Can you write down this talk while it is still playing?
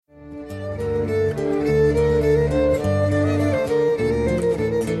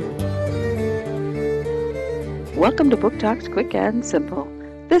Welcome to Book Talks Quick and Simple.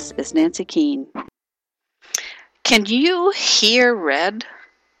 This is Nancy Keene. Can you hear red?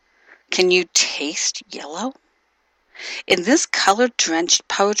 Can you taste yellow? In this color-drenched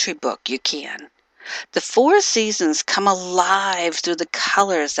poetry book, you can. The four seasons come alive through the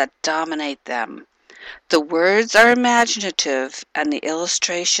colors that dominate them. The words are imaginative and the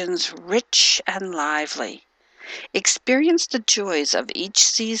illustrations rich and lively. Experience the joys of each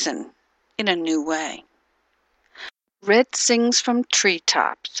season in a new way. Red Sings from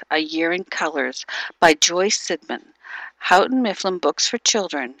Treetops, A Year in Colors by Joyce Sidman. Houghton Mifflin Books for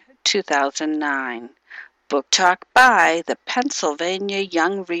Children, 2009. Book Talk by the Pennsylvania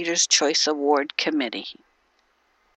Young Readers' Choice Award Committee.